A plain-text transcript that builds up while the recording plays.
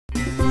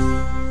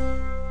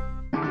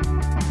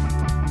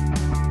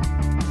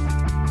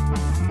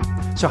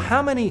So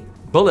how many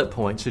bullet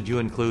points should you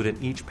include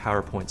in each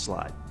PowerPoint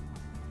slide?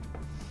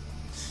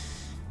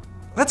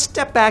 Let's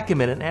step back a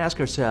minute and ask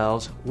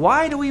ourselves,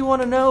 why do we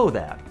want to know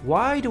that?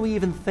 Why do we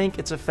even think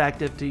it's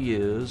effective to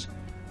use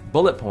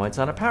bullet points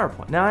on a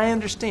PowerPoint? Now, I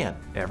understand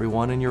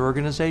everyone in your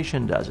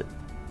organization does it.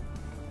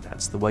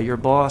 That's the way your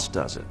boss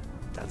does it.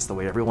 That's the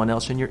way everyone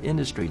else in your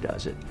industry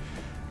does it.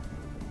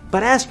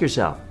 But ask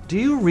yourself, do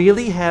you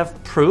really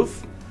have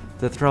proof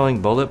that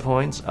throwing bullet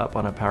points up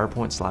on a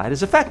PowerPoint slide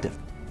is effective?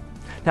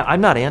 Now,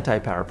 I'm not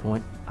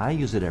anti-PowerPoint. I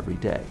use it every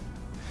day.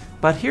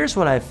 But here's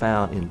what I've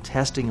found in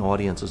testing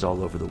audiences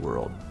all over the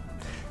world.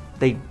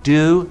 They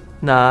do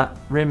not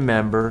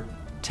remember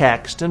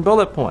text and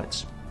bullet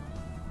points.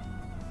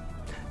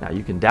 Now,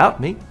 you can doubt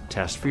me.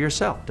 Test for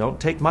yourself. Don't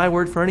take my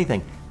word for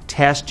anything.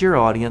 Test your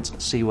audience,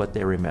 see what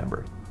they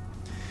remember.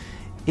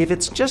 If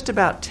it's just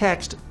about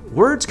text,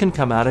 words can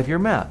come out of your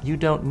mouth. You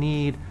don't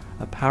need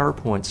a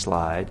PowerPoint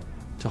slide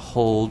to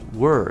hold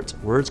words.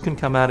 Words can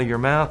come out of your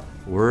mouth.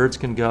 Words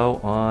can go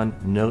on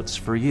notes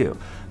for you.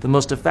 The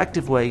most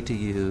effective way to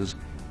use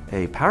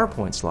a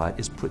PowerPoint slide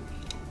is put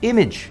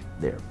image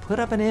there. Put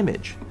up an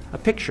image, a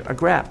picture, a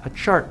graph, a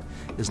chart,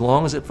 as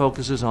long as it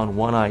focuses on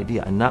one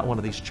idea and not one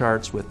of these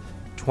charts with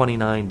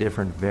 29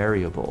 different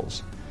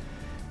variables.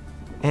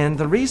 And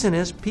the reason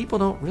is people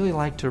don't really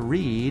like to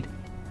read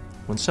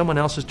when someone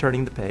else is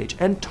turning the page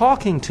and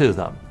talking to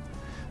them.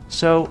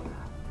 So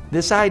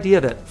this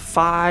idea that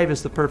 5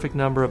 is the perfect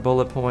number of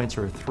bullet points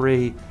or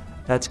 3,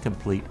 that's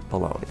complete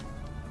baloney.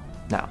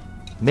 Now,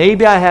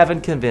 maybe I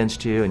haven't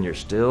convinced you and you're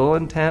still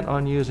intent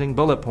on using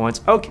bullet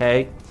points.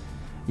 Okay,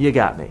 you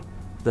got me.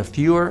 The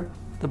fewer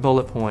the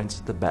bullet points,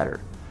 the better.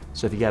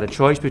 So if you got a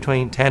choice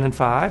between 10 and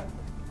 5,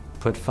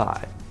 put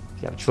 5.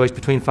 If you got a choice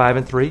between 5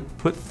 and 3,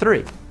 put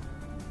 3.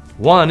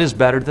 1 is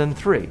better than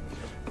 3.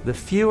 The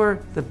fewer,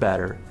 the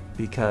better,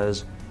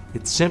 because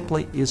it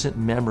simply isn't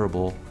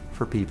memorable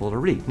for people to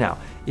read. Now,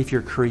 if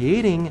you're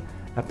creating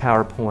a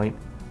PowerPoint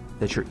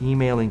that you're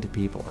emailing to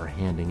people or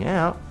handing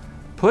out,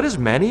 put as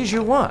many as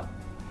you want.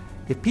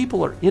 If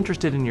people are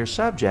interested in your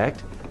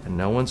subject and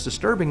no one's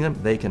disturbing them,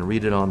 they can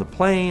read it on the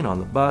plane, on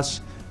the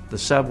bus, the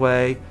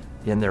subway,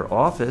 in their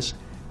office.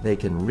 They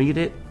can read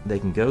it, they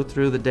can go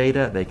through the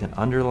data, they can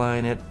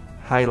underline it,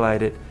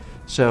 highlight it.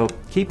 So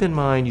keep in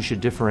mind you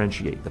should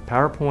differentiate the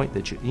PowerPoint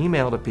that you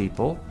email to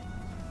people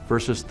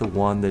versus the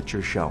one that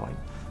you're showing.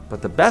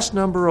 But the best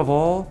number of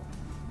all,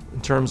 in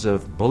terms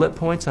of bullet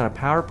points on a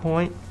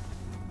PowerPoint,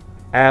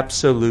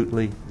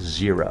 absolutely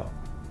 0.